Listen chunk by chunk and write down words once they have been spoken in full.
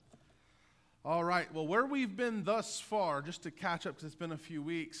All right, well, where we've been thus far, just to catch up because it's been a few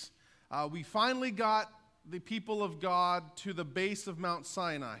weeks, we finally got the people of God to the base of Mount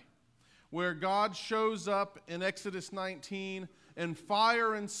Sinai, where God shows up in Exodus 19 in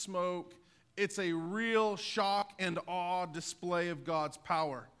fire and smoke. It's a real shock and awe display of God's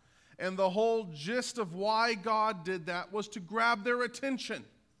power. And the whole gist of why God did that was to grab their attention,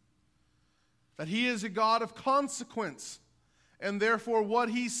 that He is a God of consequence. And therefore, what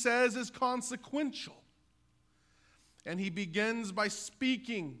He says is consequential. And He begins by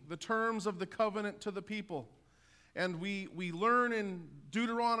speaking the terms of the covenant to the people. And we learn in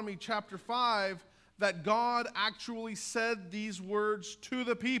Deuteronomy chapter 5 that God actually said these words to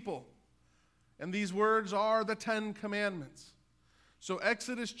the people. And these words are the 10 Commandments. So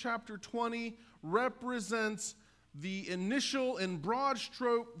Exodus chapter 20 represents the initial, in broad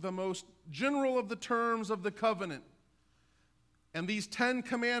stroke, the most general of the terms of the covenant. And these 10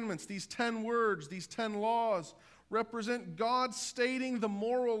 commandments, these 10 words, these 10 laws represent God stating the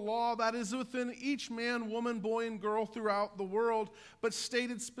moral law that is within each man, woman, boy, and girl throughout the world, but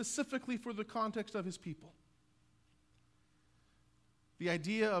stated specifically for the context of His people. The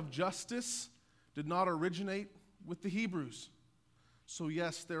idea of justice did not originate with the Hebrews. So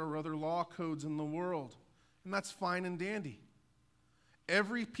yes, there are other law codes in the world, and that's fine and dandy.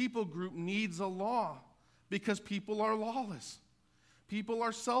 Every people group needs a law because people are lawless. People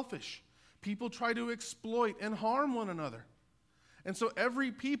are selfish. People try to exploit and harm one another. And so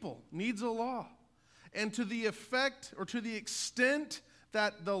every people needs a law. And to the effect or to the extent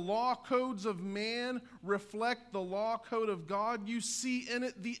that the law codes of man reflect the law code of God, you see in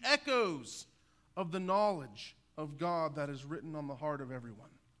it the echoes of the knowledge of God that is written on the heart of everyone.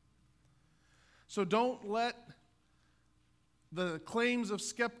 So don't let the claims of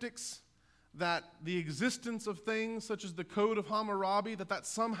skeptics that the existence of things such as the Code of Hammurabi, that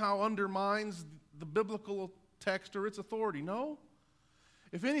somehow undermines the biblical text or its authority. No.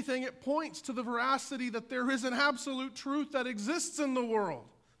 If anything, it points to the veracity that there is an absolute truth that exists in the world,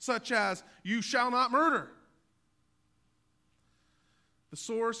 such as, you shall not murder. The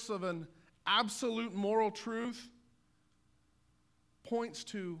source of an absolute moral truth points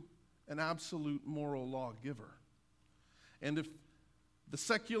to an absolute moral lawgiver. And if the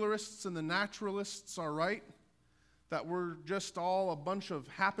secularists and the naturalists are right, that we're just all a bunch of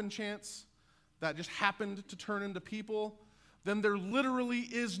happen chance that just happened to turn into people, then there literally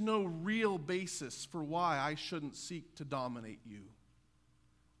is no real basis for why I shouldn't seek to dominate you,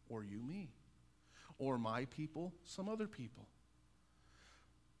 or you me, or my people, some other people.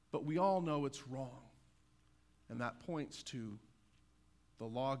 But we all know it's wrong, and that points to the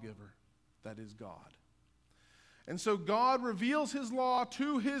lawgiver that is God. And so God reveals His law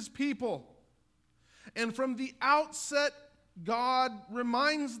to His people. And from the outset, God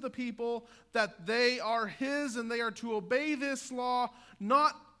reminds the people that they are His and they are to obey this law,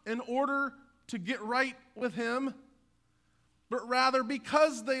 not in order to get right with Him, but rather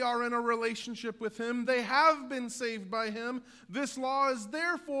because they are in a relationship with Him, they have been saved by Him. This law is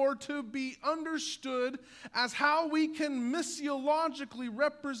therefore to be understood as how we can missiologically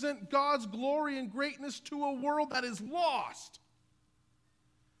represent God's glory and greatness to a world that is lost.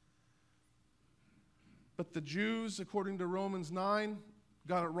 But the Jews, according to Romans 9,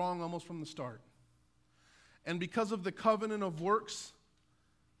 got it wrong almost from the start. And because of the covenant of works,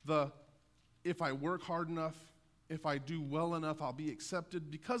 if I work hard enough, if I do well enough, I'll be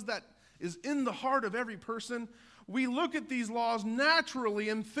accepted. Because that is in the heart of every person, we look at these laws naturally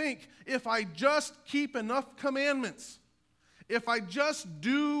and think, if I just keep enough commandments, if I just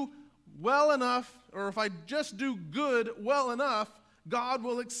do well enough, or if I just do good well enough, God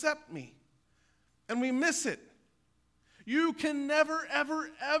will accept me. And we miss it. You can never, ever,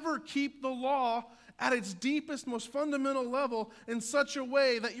 ever keep the law at its deepest, most fundamental level in such a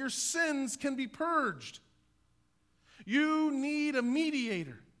way that your sins can be purged. You need a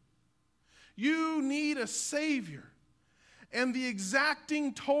mediator. You need a Savior. And the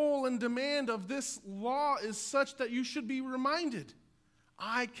exacting toll and demand of this law is such that you should be reminded,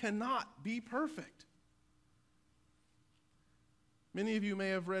 I cannot be perfect. Many of you may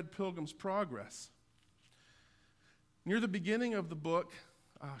have read Pilgrim's Progress. Near the beginning of the book,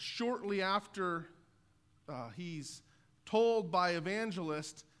 shortly after he's told by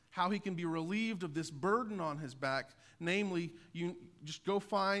Evangelist how he can be relieved of this burden on his back, namely, you just go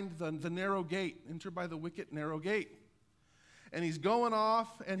find the narrow gate, enter by the wicket narrow gate. And he's going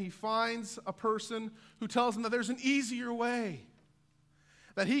off and he finds a person who tells him that there's an easier way,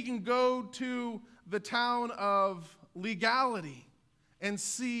 that he can go to the town of legality and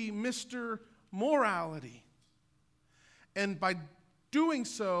see Mr. Morality. And by doing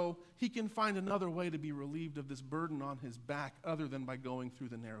so, he can find another way to be relieved of this burden on his back other than by going through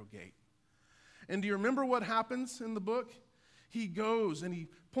the narrow gate. And do you remember what happens in the book? He goes and he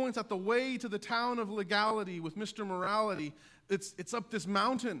points out the way to the town of legality with Mr. Morality. It's up this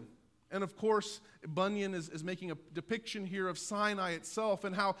mountain. And of course, Bunyan is making a depiction here of Sinai itself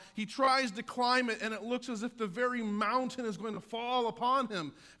and how he tries to climb it, and it looks as if the very mountain is going to fall upon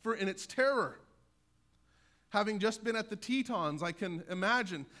him in its terror. Having just been at the Tetons, I can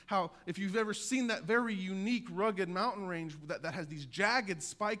imagine how, if you've ever seen that very unique, rugged mountain range that has these jagged,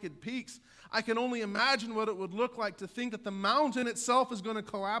 spiked peaks, I can only imagine what it would look like to think that the mountain itself is going to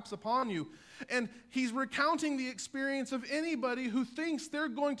collapse upon you. And he's recounting the experience of anybody who thinks they're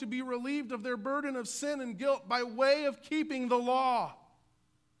going to be relieved of their burden of sin and guilt by way of keeping the law.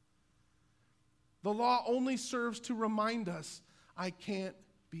 The law only serves to remind us, I can't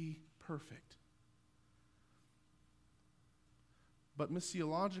be perfect. But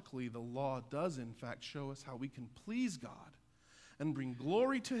missiologically, the law does in fact show us how we can please God and bring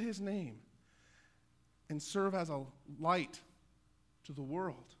glory to his name and serve as a light to the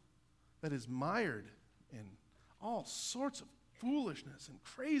world that is mired in all sorts of foolishness and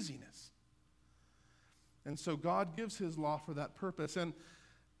craziness. And so God gives his law for that purpose. And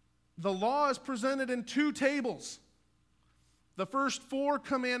the law is presented in two tables. The first 4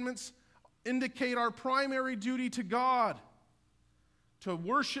 commandments indicate our primary duty to God, to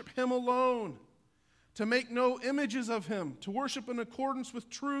worship him alone, to make no images of him, to worship in accordance with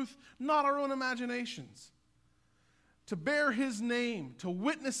truth, not our own imaginations, to bear his name, to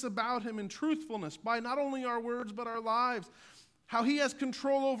witness about him in truthfulness by not only our words but our lives, how he has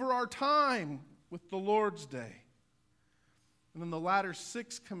control over our time with the Lord's day. And then the latter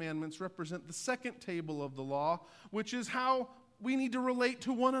 6 commandments represent the second table of the law, which is how we need to relate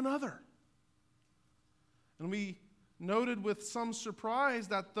to one another. And we noted with some surprise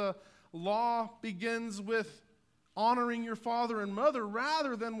that the law begins with honoring your father and mother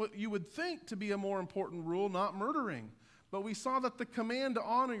rather than what you would think to be a more important rule, not murdering. But we saw that the command to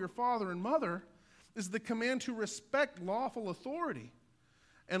honor your father and mother is the command to respect lawful authority.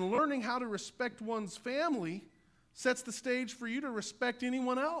 And learning how to respect one's family sets the stage for you to respect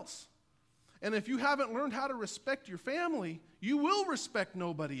anyone else. And if you haven't learned how to respect your family, you will respect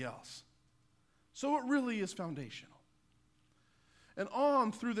nobody else. So it really is foundational. And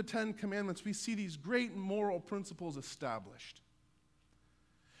on through the 10 commandments, we see these great moral principles established.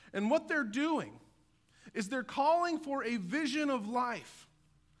 And what they're doing is they're calling for a vision of life,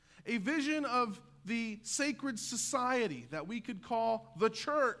 a vision of the sacred society that we could call the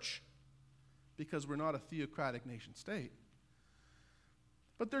church, because we're not a theocratic nation state.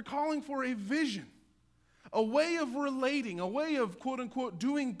 But they're calling for a vision, a way of relating, a way of, quote unquote,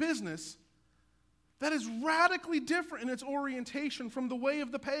 doing business that is radically different in its orientation from the way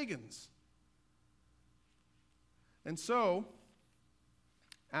of the pagans. And so,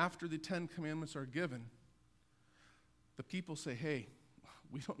 after the 10 commandments are given, the people say, hey,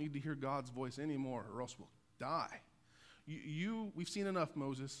 we don't need to hear God's voice anymore or else we'll die. We've seen enough,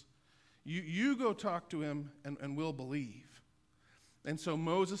 Moses. You go talk to him and we'll believe. And so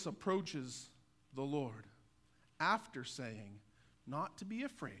Moses approaches the Lord after saying, not to be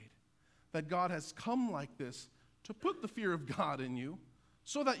afraid, that God has come like this to put the fear of God in you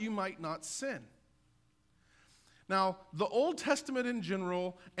so that you might not sin. Now, the Old Testament in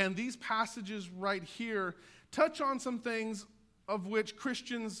general and these passages right here touch on some things of which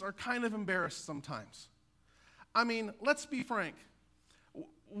Christians are kind of embarrassed sometimes. I mean, let's be frank.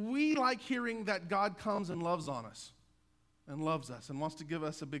 We like hearing that God comes and loves on us and loves us and wants to give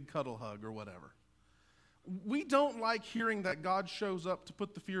us a big cuddle hug or whatever. We don't like hearing that God shows up to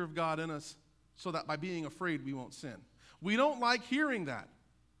put the fear of God in us so that by being afraid we won't sin. We don't like hearing that.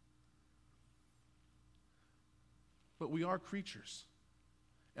 But we are creatures.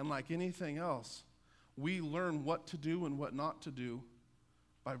 And like anything else, we learn what to do and what not to do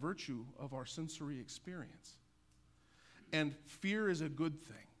by virtue of our sensory experience. And fear is a good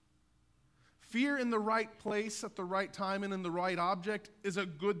thing. Fear in the right place at the right time and in the right object is a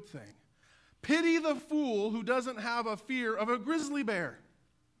good thing. Pity the fool who doesn't have a fear of a grizzly bear.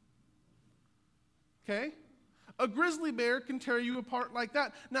 Okay? A grizzly bear can tear you apart like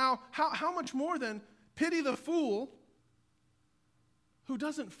that. Now, how much more then pity the fool who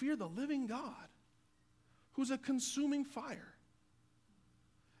doesn't fear the living God, who's a consuming fire.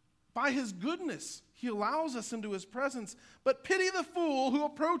 By his goodness, he allows us into his presence, but pity the fool who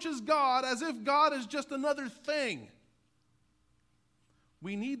approaches God as if God is just another thing.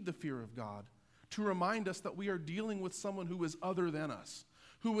 We need the fear of God to remind us that we are dealing with someone who is other than us,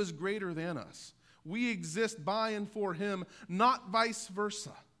 who is greater than us. We exist by and for him, not vice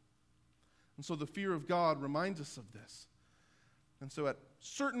versa. And so the fear of God reminds us of this. And so at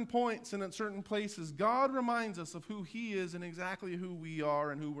certain points and at certain places, God reminds us of who he is and exactly who we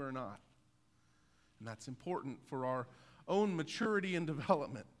are and who we're not. And that's important for our own maturity and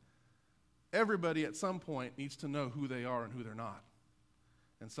development. Everybody at some point needs to know who they are and who they're not.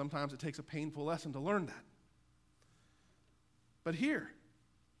 And sometimes it takes a painful lesson to learn that. But here,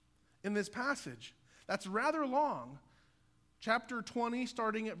 in this passage, that's rather long, chapter 20,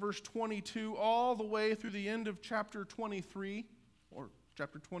 starting at verse 22, all the way through the end of chapter 23, or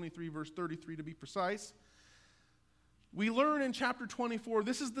chapter 23, verse 33 to be precise, we learn in chapter 24,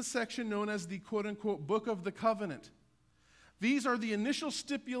 this is the section known as the quote-unquote Book of the Covenant. These are the initial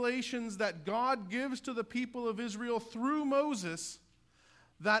stipulations that God gives to the people of Israel through Moses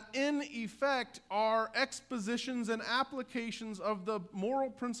that in effect are expositions and applications of the moral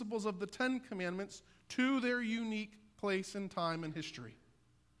principles of the Ten Commandments to their unique place in time and history.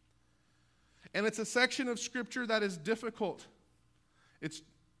 And it's a section of Scripture that is difficult. It's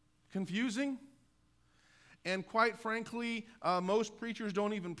confusing. And quite frankly, most preachers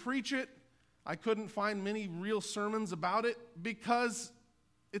don't even preach it. I couldn't find many real sermons about it because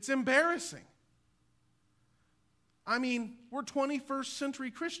it's embarrassing. I mean, we're 21st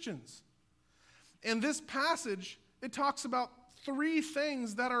century Christians. And this passage, it talks about three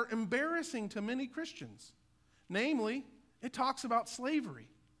things that are embarrassing to many Christians. Namely, it talks about slavery.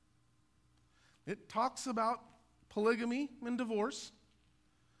 It talks about polygamy and divorce.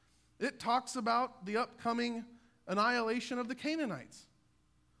 It talks about the upcoming annihilation of the Canaanites.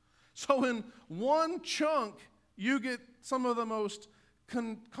 So in one chunk, you get some of the most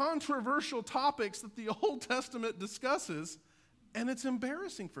controversial topics that the Old Testament discusses, and it's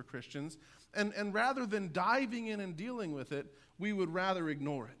embarrassing for Christians. And rather than diving in and dealing with it, we would rather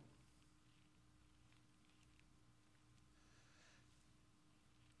ignore it.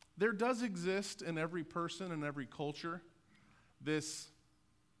 There does exist in every person and every culture this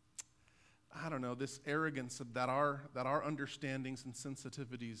arrogance that our understandings and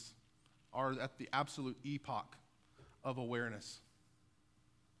sensitivities are at the absolute epoch of awareness.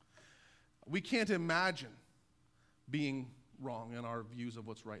 We can't imagine being wrong in our views of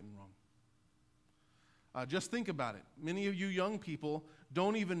what's right and wrong. Just think about it. Many of you young people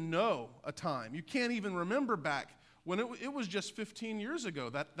don't even know a time. You can't even remember back when it was just 15 years ago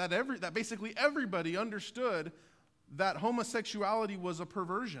that basically everybody understood that homosexuality was a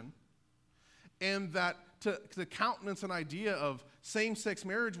perversion, and that to countenance an idea of same-sex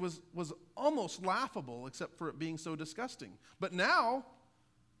marriage was almost laughable, except for it being so disgusting. But now,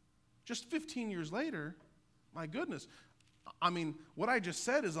 just 15 years later, my goodness, I mean, what I just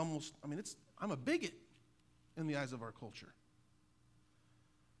said is almost, I'm a bigot in the eyes of our culture.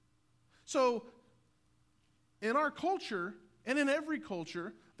 So, in our culture, and in every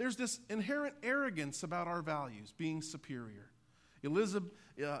culture, there's this inherent arrogance about our values, being superior.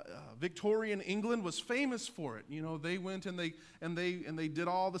 Victorian England was famous for it. You know, they went and they did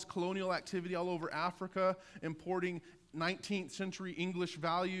all this colonial activity all over Africa, importing 19th century English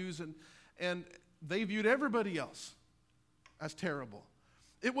values, and they viewed everybody else as terrible.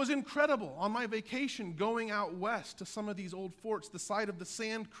 It was incredible on my vacation going out west to some of these old forts, the site of the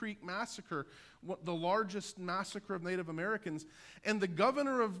Sand Creek Massacre, the largest massacre of Native Americans. And the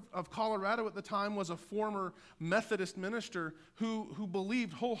governor of Colorado at the time was a former Methodist minister who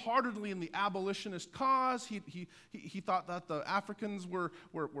believed wholeheartedly in the abolitionist cause. He thought that the Africans were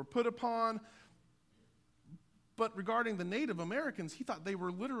put upon. But regarding the Native Americans, he thought they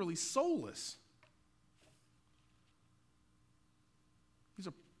were literally soulless. He's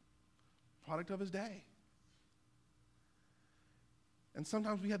a product of his day. And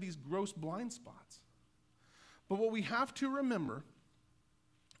sometimes we have these gross blind spots. But what we have to remember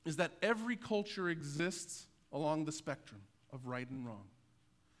is that every culture exists along the spectrum of right and wrong.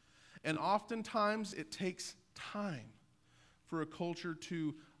 And oftentimes it takes time for a culture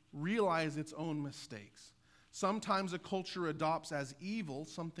to realize its own mistakes. Sometimes a culture adopts as evil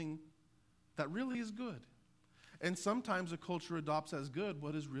something that really is good. And sometimes a culture adopts as good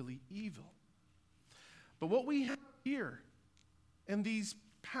what is really evil. But what we have here in these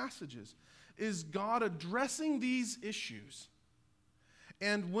passages is God addressing these issues.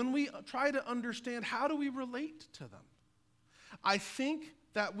 And when we try to understand how do we relate to them, I think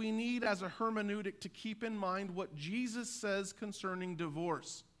that we need as a hermeneutic to keep in mind what Jesus says concerning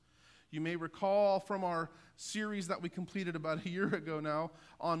divorce. You may recall from our series that we completed about a year ago now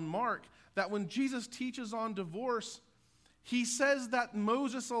on Mark, that when Jesus teaches on divorce, he says that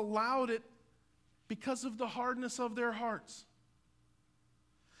Moses allowed it because of the hardness of their hearts.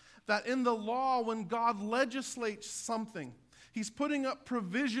 that in the law, when God legislates something, he's putting up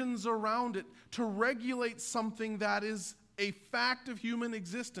provisions around it to regulate something that is a fact of human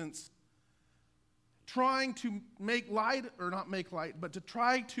existence, trying to make light, or not make light, but to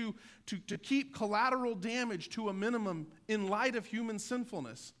try to keep collateral damage to a minimum in light of human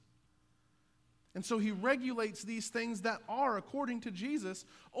sinfulness. And so he regulates these things that are, according to Jesus,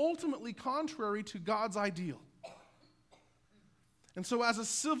 ultimately contrary to God's ideal. And so as a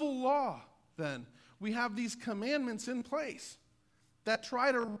civil law, then, we have these commandments in place that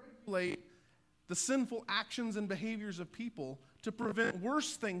try to regulate the sinful actions and behaviors of people to prevent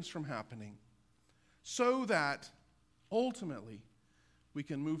worse things from happening, so that ultimately we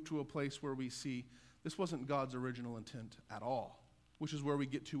can move to a place where we see this wasn't God's original intent at all, which is where we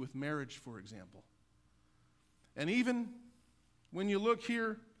get to with marriage, for example. And even when you look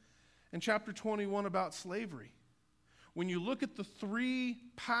here in chapter 21 about slavery, when you look at the 3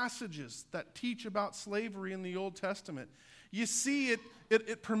 passages that teach about slavery in the Old Testament, you see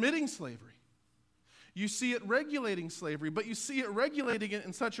it permitting slavery. You see it regulating slavery, but you see it regulating it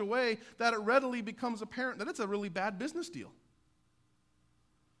in such a way that it readily becomes apparent that it's a really bad business deal.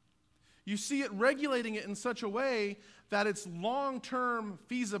 You see it regulating it in such a way that its long-term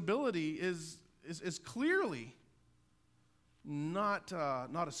feasibility is clearly not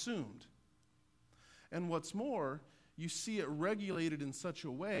assumed. And what's more, you see it regulated in such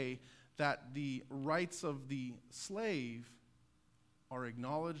a way that the rights of the slave are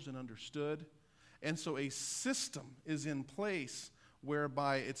acknowledged and understood. And so a system is in place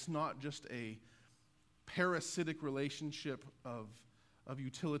whereby it's not just a parasitic relationship of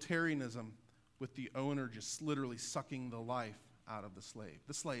utilitarianism with the owner just literally sucking the life out of the slave.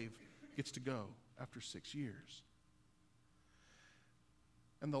 The slave gets to go after 6 years.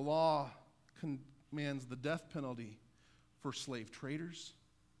 And the law commands the death penalty for slave traders.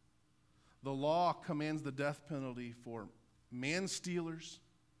 The law commands the death penalty for man-stealers.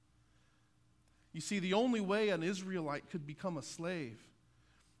 You see, the only way an Israelite could become a slave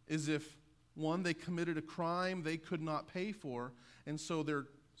is if, one, they committed a crime they could not pay for, and so their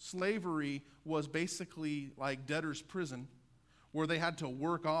slavery was basically like debtor's prison, where they had to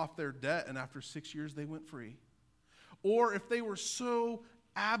work off their debt, and after 6 years they went free. Or if they were so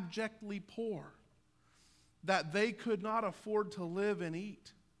abjectly poor that they could not afford to live and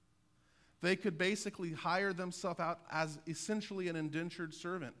eat, they could basically hire themselves out as essentially an indentured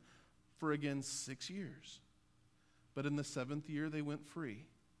servant for, again, 6 years. But in the 7th year, they went free.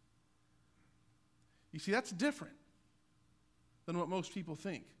 You see, that's different than what most people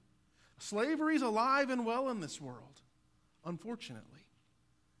think. Slavery is alive and well in this world, unfortunately.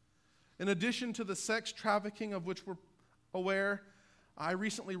 In addition to the sex trafficking of which we're aware, I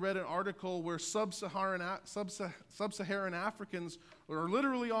recently read an article where sub-Saharan Africans are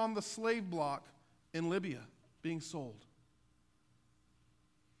literally on the slave block in Libya being sold.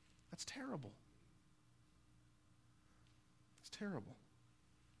 That's terrible. It's terrible.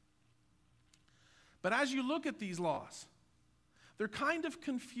 But as you look at these laws, they're kind of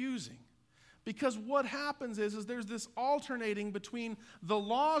confusing, because what happens is there's this alternating between the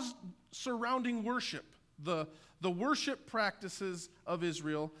laws surrounding worship, the worship practices of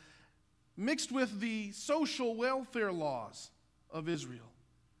Israel, mixed with the social welfare laws of Israel.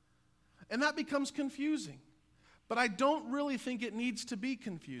 And that becomes confusing. But I don't really think it needs to be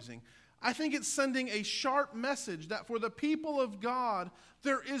confusing. I think it's sending a sharp message that for the people of God,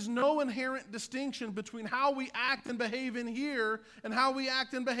 there is no inherent distinction between how we act and behave in here and how we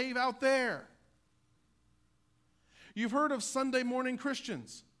act and behave out there. You've heard of Sunday morning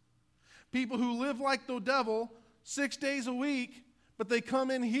Christians, people who live like the devil 6 days a week, but they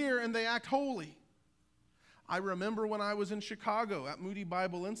come in here and they act holy. I remember when I was in Chicago at Moody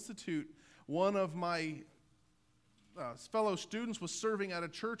Bible Institute, one of my fellow students was serving at a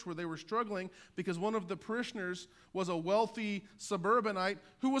church where they were struggling because one of the parishioners was a wealthy suburbanite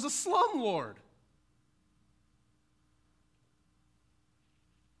who was a slumlord.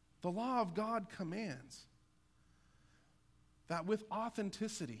 The law of God commands that with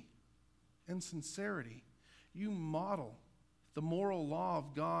authenticity and sincerity, you model the moral law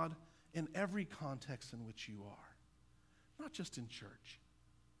of God in every context in which you are, not just in church.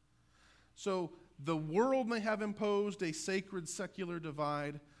 So the world may have imposed a sacred secular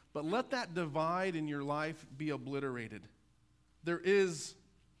divide, but let that divide in your life be obliterated. There is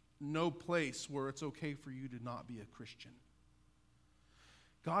no place where it's okay for you to not be a Christian.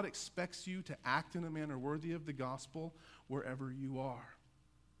 God expects you to act in a manner worthy of the gospel wherever you are.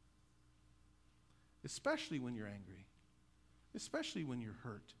 Especially when you're angry. Especially when you're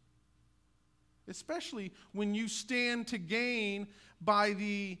hurt. Especially when you stand to gain by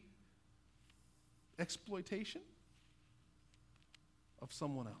the exploitation of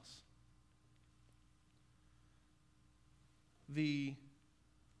someone else. The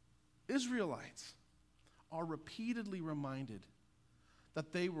Israelites are repeatedly reminded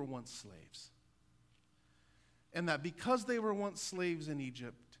that they were once slaves. And that because they were once slaves in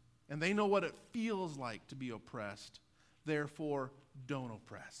Egypt, and they know what it feels like to be oppressed, therefore don't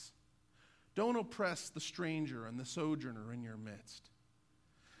oppress. Don't oppress the stranger and the sojourner in your midst.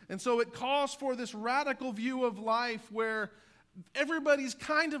 And so it calls for this radical view of life where everybody's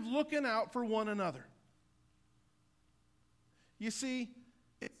kind of looking out for one another. You see,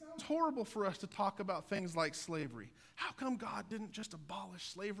 it sounds horrible for us to talk about things like slavery. How come God didn't just abolish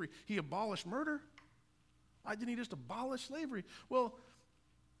slavery? He abolished murder. Why didn't he just abolish slavery? Well,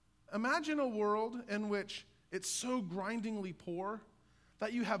 imagine a world in which it's so grindingly poor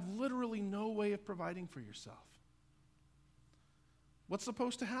that you have literally no way of providing for yourself. What's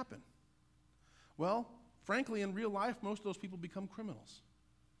supposed to happen? Well, frankly, in real life, most of those people become criminals.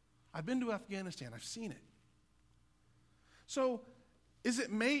 I've been to Afghanistan. I've seen it. So,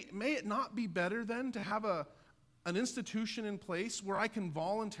 may it not be better then to have an institution in place where I can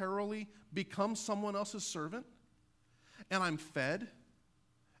voluntarily become someone else's servant, and I'm fed,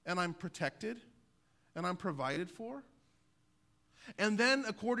 and I'm protected, and I'm provided for? And then,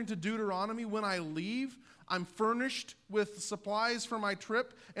 according to Deuteronomy, when I leave, I'm furnished with supplies for my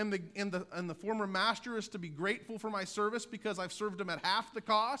trip, and the former master is to be grateful for my service because I've served him at half the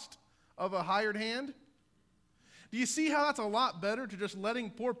cost of a hired hand? Do you see how that's a lot better to just letting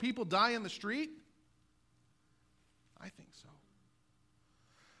poor people die in the street? I think so.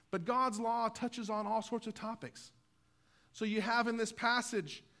 But God's law touches on all sorts of topics. So you have in this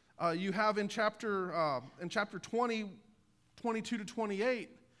passage, you have in chapter 20, 22 to 28,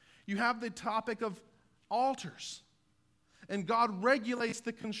 you have the topic of altars. And God regulates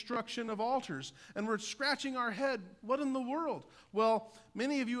the construction of altars. And we're scratching our head, what in the world? Well,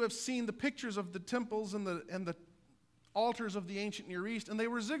 many of you have seen the pictures of the temples and the altars of the ancient Near East, and they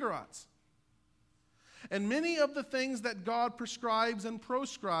were ziggurats. And many of the things that God prescribes and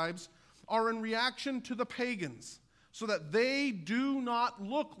proscribes are in reaction to the pagans, so that they do not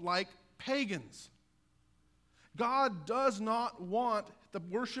look like pagans. God does not want the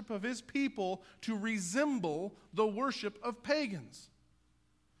worship of his people to resemble the worship of pagans.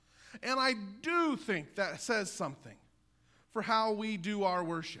 And I do think that says something for how we do our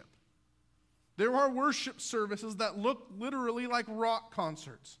worship. There are worship services that look literally like rock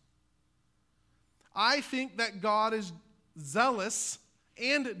concerts. I think that God is zealous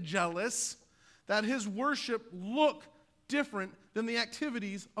and jealous that his worship look different than the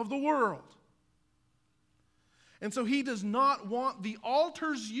activities of the world. And so he does not want the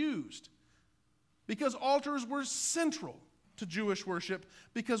altars used, because altars were central to Jewish worship,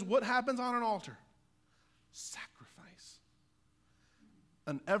 because what happens on an altar? Sacrifice.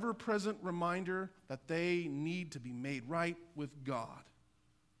 An ever-present reminder that they need to be made right with God.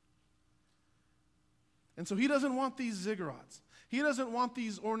 And so he doesn't want these ziggurats. He doesn't want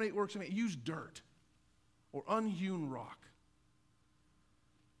these ornate works of use dirt or unhewn rock.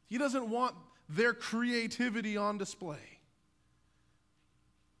 He doesn't want their creativity on display.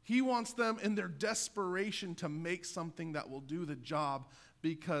 He wants them in their desperation to make something that will do the job,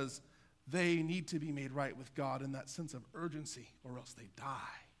 because they need to be made right with God in that sense of urgency, or else they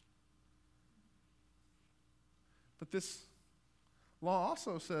die. But this law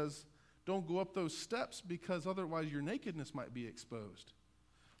also says, don't go up those steps, because otherwise your nakedness might be exposed.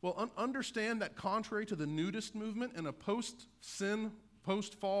 Well, understand that contrary to the nudist movement in a post-sin,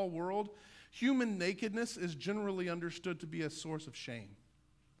 post-fall world, human nakedness is generally understood to be a source of shame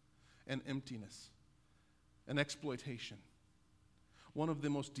and emptiness and exploitation. One of the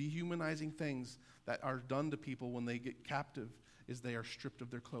most dehumanizing things that are done to people when they get captive is they are stripped of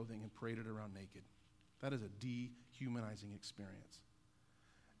their clothing and paraded around naked. That is a dehumanizing experience.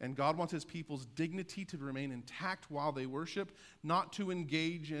 And God wants his people's dignity to remain intact while they worship, not to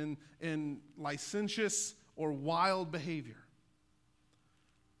engage in licentious or wild behavior.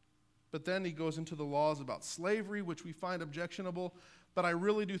 But then he goes into the laws about slavery, which we find objectionable. But I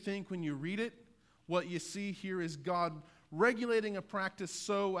really do think when you read it, what you see here is God regulating a practice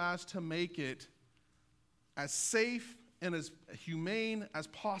so as to make it as safe and as humane as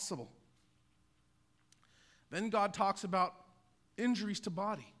possible. Then God talks about injuries to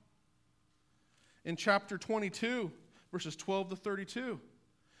body. In chapter 22, verses 12 to 32,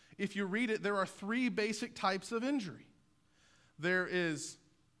 if you read it, there are three basic types of injury. There is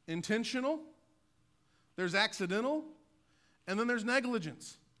intentional, there's accidental, and then there's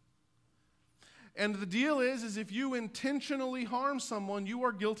negligence. And the deal is if you intentionally harm someone, you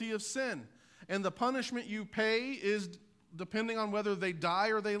are guilty of sin. And the punishment you pay is depending on whether they die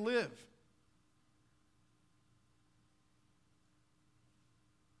or they live.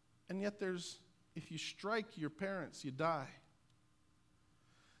 And yet if you strike your parents, you die.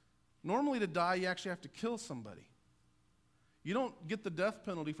 Normally to die, you actually have to kill somebody. You don't get the death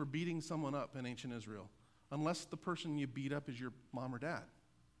penalty for beating someone up in ancient Israel, unless the person you beat up is your mom or dad.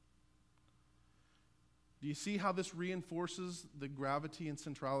 Do you see how this reinforces the gravity and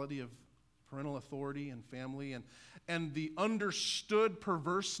centrality of parental authority and family and the understood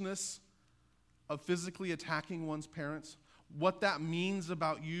perverseness of physically attacking one's parents? What that means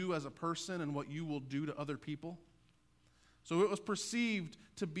about you as a person and what you will do to other people? So it was perceived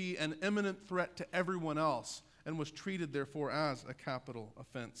to be an imminent threat to everyone else and was treated, therefore, as a capital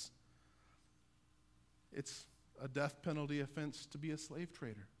offense. It's a death penalty offense to be a slave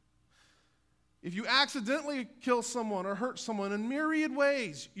trader. If you accidentally kill someone or hurt someone in myriad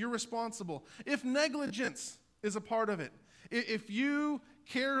ways, you're responsible. If negligence is a part of it, if you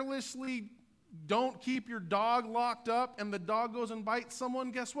carelessly don't keep your dog locked up and the dog goes and bites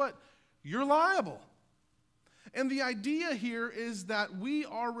someone, guess what? You're liable. And the idea here is that we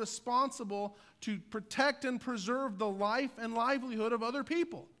are responsible to protect and preserve the life and livelihood of other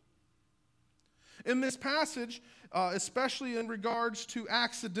people. In this passage, especially in regards to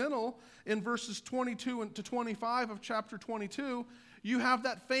accidental, in verses 22 to 25 of chapter 22, you have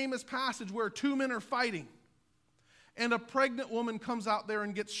that famous passage where two men are fighting, and a pregnant woman comes out there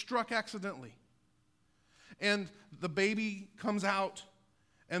and gets struck accidentally. And the baby comes out,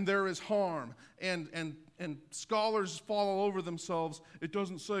 and there is harm, and scholars fall all over themselves. It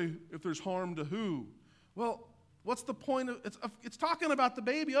doesn't say if there's harm to who. Well, what's the point of it's talking about the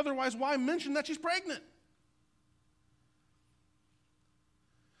baby, otherwise why mention that she's pregnant?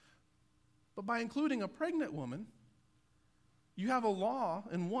 But by including a pregnant woman, you have a law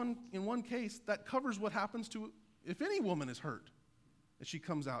in one case that covers what happens to if any woman is hurt as she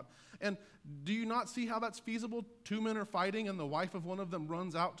comes out. And do you not see how that's feasible? Two men are fighting and the wife of one of them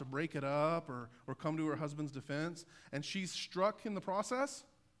runs out to break it up or come to her husband's defense, and she's struck in the process?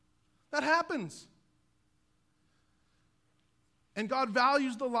 That happens. And God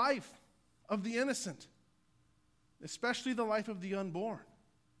values the life of the innocent, especially the life of the unborn.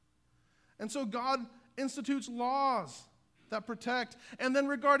 And so God institutes laws that protect. And then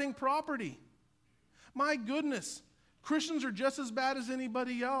regarding property, my goodness, Christians are just as bad as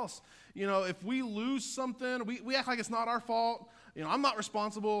anybody else. You know, if we lose something, we act like it's not our fault. You know, I'm not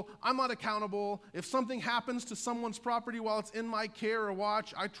responsible. I'm not accountable. If something happens to someone's property while it's in my care or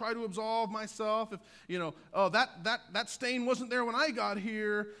watch, I try to absolve myself. If, you know, that stain wasn't there when I got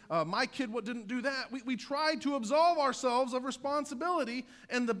here. My kid didn't do that. We try to absolve ourselves of responsibility,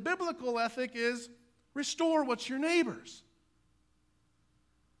 and the biblical ethic is restore what's your neighbor's.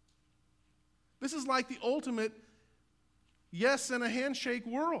 This is like the ultimate yes and a handshake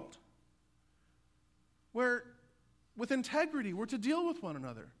world, where with integrity we're to deal with one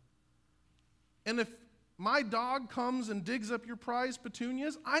another. And if my dog comes and digs up your prized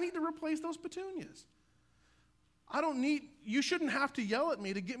petunias, I need to replace those petunias. You shouldn't have to yell at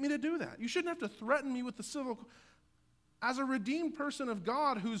me to get me to do that. You shouldn't have to threaten me with the civil. As a redeemed person of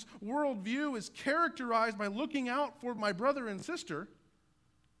God whose worldview is characterized by looking out for my brother and sister,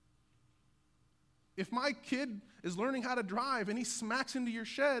 if my kid is learning how to drive and he smacks into your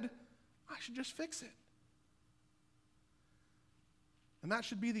shed, I should just fix it. And that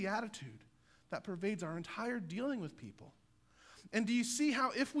should be the attitude that pervades our entire dealing with people. And do you see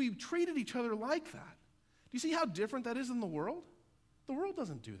how if we treated each other like that, do you see how different that is in the world? The world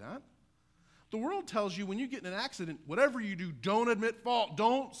doesn't do that. The world tells you when you get in an accident, whatever you do, don't admit fault.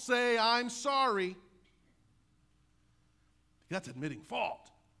 Don't say, I'm sorry. That's admitting fault.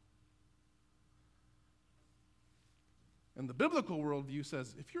 And the biblical worldview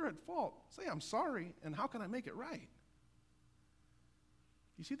says, if you're at fault, say, I'm sorry, and how can I make it right?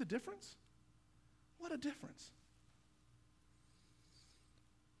 You see the difference? What a difference.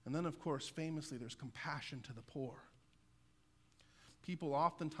 And then, of course, famously, there's compassion to the poor. People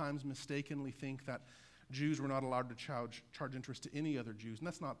oftentimes mistakenly think that Jews were not allowed to charge interest to any other Jews, and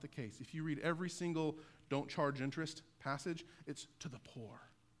that's not the case. If you read every single don't charge interest passage, it's to the poor.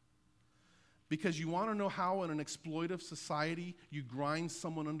 Because you want to know how in an exploitive society you grind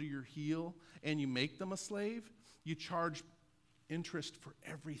someone under your heel and you make them a slave? You charge interest for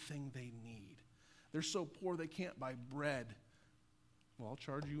everything they need. They're so poor they can't buy bread. Well, I'll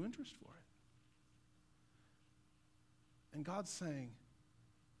charge you interest for it. And God's saying,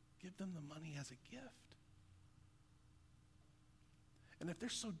 give them the money as a gift. And if they're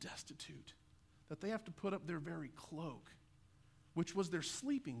so destitute that they have to put up their very cloak, which was their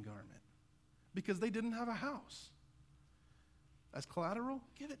sleeping garment, because they didn't have a house. As collateral,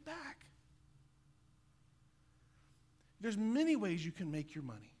 give it back. There's many ways you can make your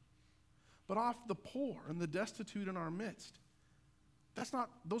money. But off the poor and the destitute in our midst,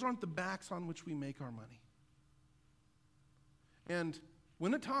 those aren't the backs on which we make our money. And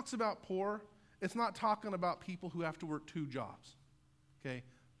when it talks about poor, it's not talking about people who have to work 2 jobs. Okay?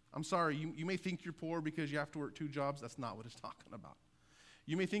 I'm sorry, you may think you're poor because you have to work 2 jobs. That's not what it's talking about.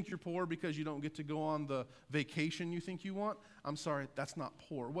 You may think you're poor because you don't get to go on the vacation you think you want. I'm sorry, that's not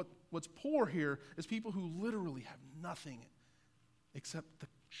poor. What's poor here is people who literally have nothing except the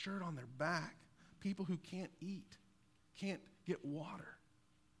shirt on their back. People who can't eat, can't get water.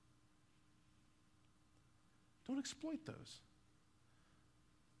 Don't exploit those.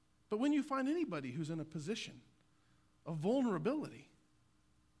 But when you find anybody who's in a position of vulnerability,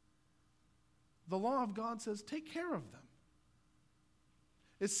 the law of God says take care of them.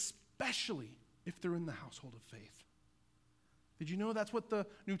 Especially if they're in the household of faith. Did you know that's what the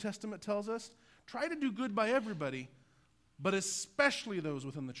New Testament tells us? Try to do good by everybody, but especially those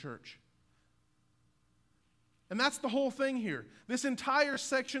within the church. And that's the whole thing here. This entire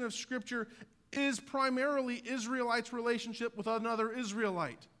section of Scripture is primarily Israelites' relationship with another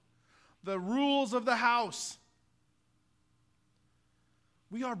Israelite. The rules of the house.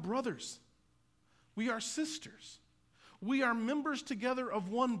 We are brothers. We are sisters. We are members together of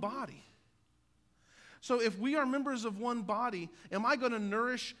one body. So if we are members of one body, am I going to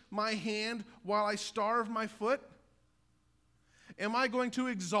nourish my hand while I starve my foot? Am I going to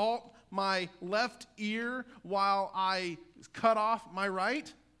exalt my left ear while I cut off my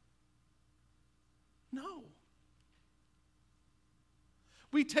right? No.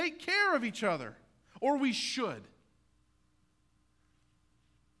 We take care of each other, or we should.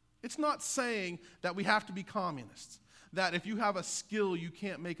 It's not saying that we have to be communists, that if you have a skill you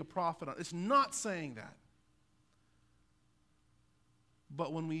can't make a profit on. It's not saying that.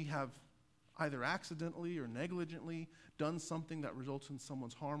 But when we have either accidentally or negligently done something that results in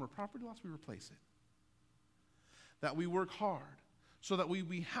someone's harm or property loss, we replace it. That we work hard so that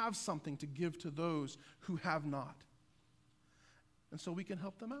we have something to give to those who have not. And so we can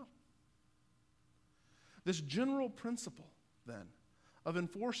help them out. This general principle, then, of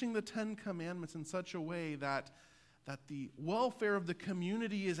enforcing the 10 Commandments in such a way that the welfare of the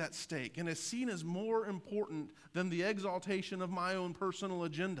community is at stake and is seen as more important than the exaltation of my own personal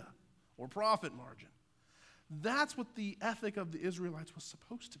agenda or profit margin. That's what the ethic of the Israelites was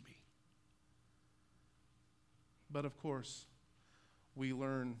supposed to be. But of course, we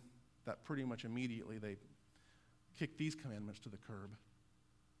learn that pretty much immediately they kicked these commandments to the curb.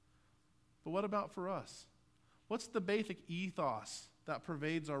 But what about for us? What's the basic ethos that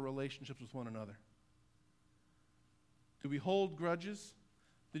pervades our relationships with one another? Do we hold grudges?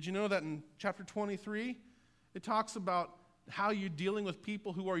 Did you know that in chapter 23, it talks about how you're dealing with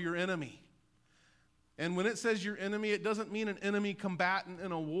people who are your enemy? And when it says your enemy, it doesn't mean an enemy combatant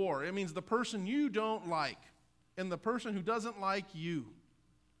in a war. It means the person you don't like and the person who doesn't like you.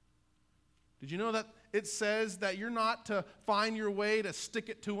 Did you know that it says that you're not to find your way to stick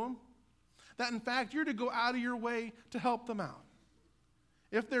it to them? That in fact, you're to go out of your way to help them out.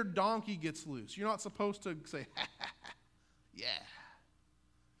 If their donkey gets loose, you're not supposed to say, ha, ha, ha, yeah,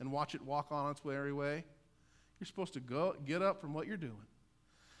 and watch it walk on its merry way. You're supposed to get up from what you're doing.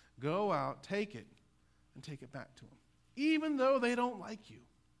 Go out, take it, and take it back to them. Even though they don't like you.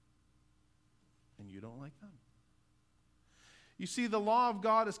 And you don't like them. You see, the law of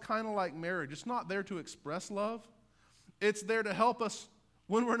God is kind of like marriage. It's not there to express love. It's there to help us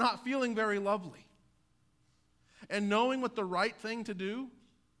when we're not feeling very lovely. And knowing what the right thing to do,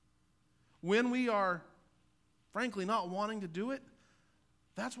 when we are, frankly, not wanting to do it,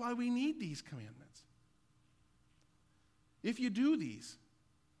 that's why we need these commandments. If you do these,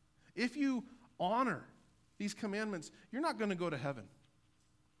 if you honor these commandments, you're not going to go to heaven.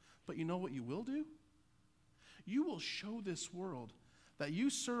 But you know what you will do? You will show this world that you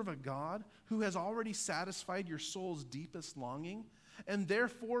serve a God who has already satisfied your soul's deepest longing, and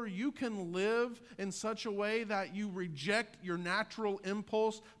therefore you can live in such a way that you reject your natural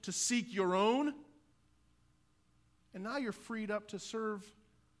impulse to seek your own, and now you're freed up to serve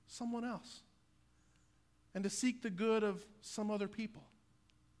someone else and to seek the good of some other people.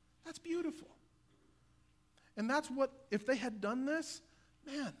 That's beautiful. And that's what, if they had done this,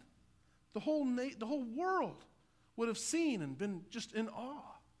 man, the whole world would have seen and been just in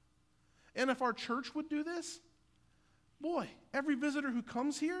awe. And if our church would do this, boy, every visitor who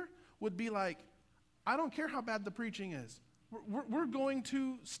comes here would be like, I don't care how bad the preaching is. We're going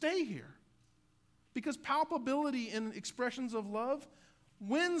to stay here. Because palpability in expressions of love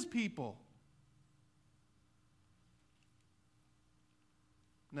wins people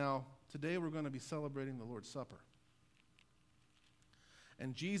Now, today we're going to be celebrating the Lord's Supper.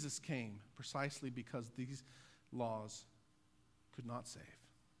 And Jesus came precisely because these laws could not save.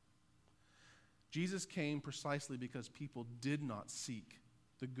 Jesus came precisely because people did not seek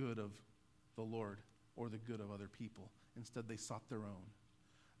the good of the Lord or the good of other people. Instead, they sought their own.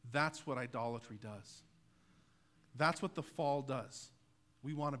 That's what idolatry does. That's what the fall does.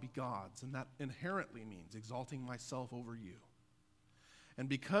 We want to be gods, and that inherently means exalting myself over you. And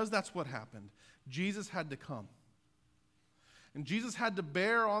because that's what happened, Jesus had to come. And Jesus had to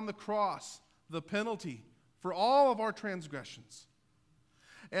bear on the cross the penalty for all of our transgressions.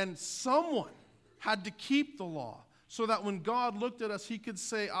 And someone had to keep the law so that when God looked at us, he could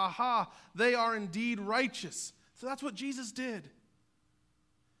say, aha, they are indeed righteous. So that's what Jesus did.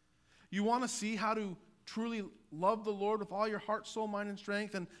 You want to see how to truly love the Lord with all your heart, soul, mind, and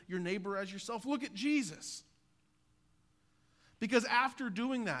strength, and your neighbor as yourself? Look at Jesus. Because after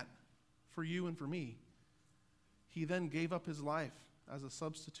doing that for you and for me, he then gave up his life as a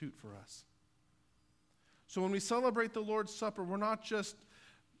substitute for us. So when we celebrate the Lord's Supper, we're not just,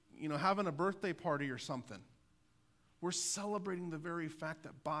 having a birthday party or something. We're celebrating the very fact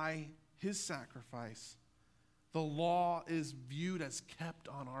that by his sacrifice, the law is viewed as kept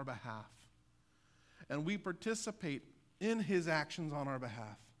on our behalf. And we participate in his actions on our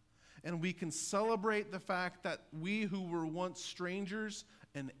behalf. And we can celebrate the fact that we who were once strangers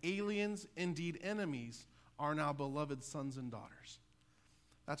and aliens, indeed enemies, are now beloved sons and daughters.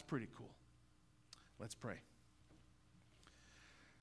 That's pretty cool. Let's pray.